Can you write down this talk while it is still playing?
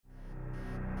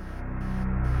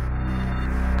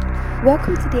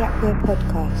Welcome to the Appware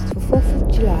podcast for 4th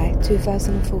of July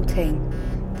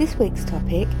 2014. This week's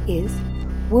topic is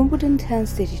Wimbledon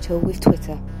turns digital with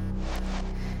Twitter.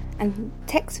 And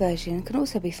text version can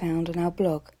also be found on our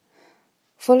blog.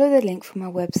 Follow the link from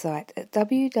our website at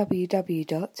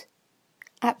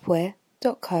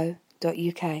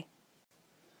www.appware.co.uk.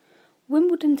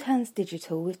 Wimbledon turns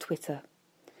digital with Twitter.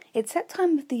 It's that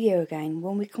time of the year again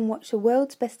when we can watch the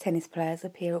world's best tennis players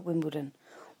appear at Wimbledon,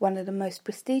 one of the most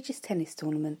prestigious tennis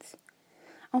tournaments.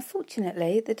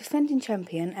 Unfortunately, the defending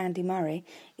champion Andy Murray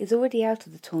is already out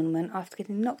of the tournament after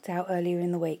getting knocked out earlier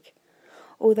in the week.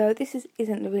 Although this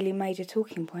isn't the really major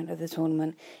talking point of the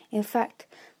tournament, in fact,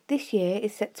 this year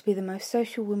is set to be the most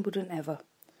social Wimbledon ever.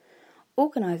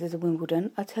 Organisers of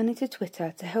Wimbledon are turning to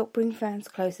Twitter to help bring fans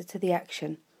closer to the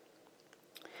action.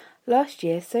 Last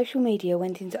year, social media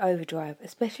went into overdrive,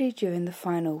 especially during the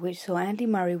final, which saw Andy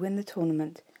Murray win the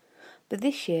tournament. But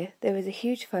this year, there is a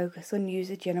huge focus on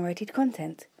user-generated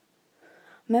content.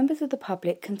 Members of the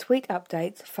public can tweet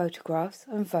updates, photographs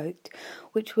and vote,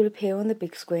 which will appear on the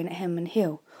big screen at Henman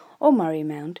Hill or Murray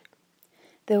Mound.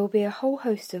 There will be a whole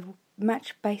host of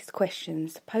match-based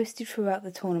questions posted throughout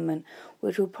the tournament,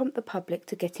 which will prompt the public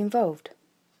to get involved.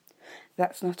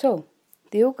 That's not all.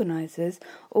 The organisers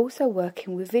are also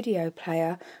working with video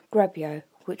player Grabio,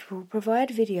 which will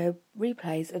provide video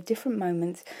replays of different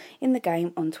moments in the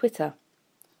game on Twitter.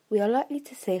 We are likely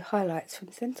to see highlights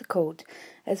from centre court,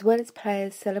 as well as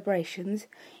players' celebrations,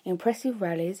 impressive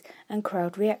rallies and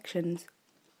crowd reactions.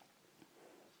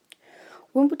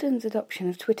 Wimbledon's adoption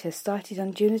of Twitter started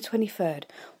on June the 23rd,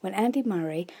 when Andy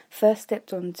Murray first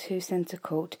stepped onto centre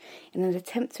court in an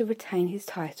attempt to retain his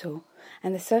title,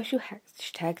 and the social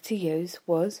hashtag to use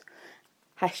was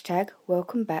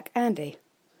 #WelcomeBackAndy.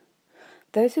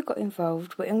 Those who got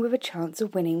involved were in with a chance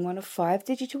of winning one of 5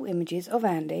 digital images of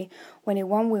Andy when he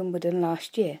won Wimbledon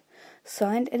last year,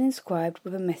 signed and inscribed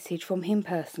with a message from him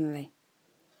personally.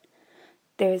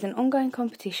 There is an ongoing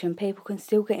competition people can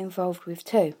still get involved with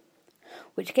too,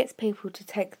 which gets people to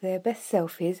take their best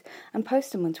selfies and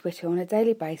post them on Twitter on a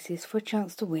daily basis for a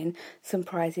chance to win some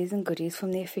prizes and goodies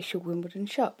from the official Wimbledon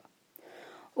shop.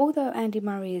 Although Andy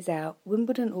Murray is out,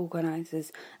 Wimbledon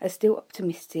organisers are still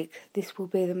optimistic this will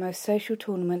be the most social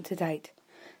tournament to date.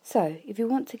 So, if you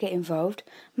want to get involved,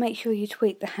 make sure you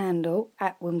tweet the handle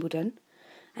 @Wimbledon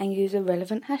and use a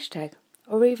relevant hashtag,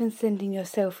 or even send in your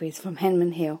selfies from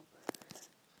Henman Hill.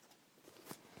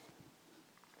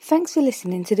 Thanks for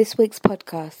listening to this week's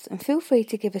podcast, and feel free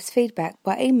to give us feedback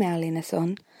by emailing us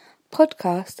on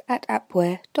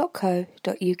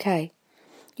podcast@appware.co.uk.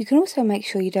 You can also make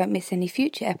sure you don't miss any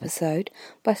future episode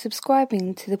by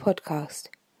subscribing to the podcast.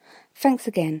 Thanks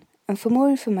again, and for more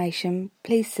information,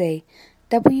 please see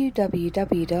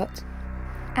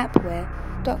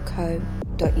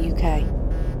www.appware.co.uk.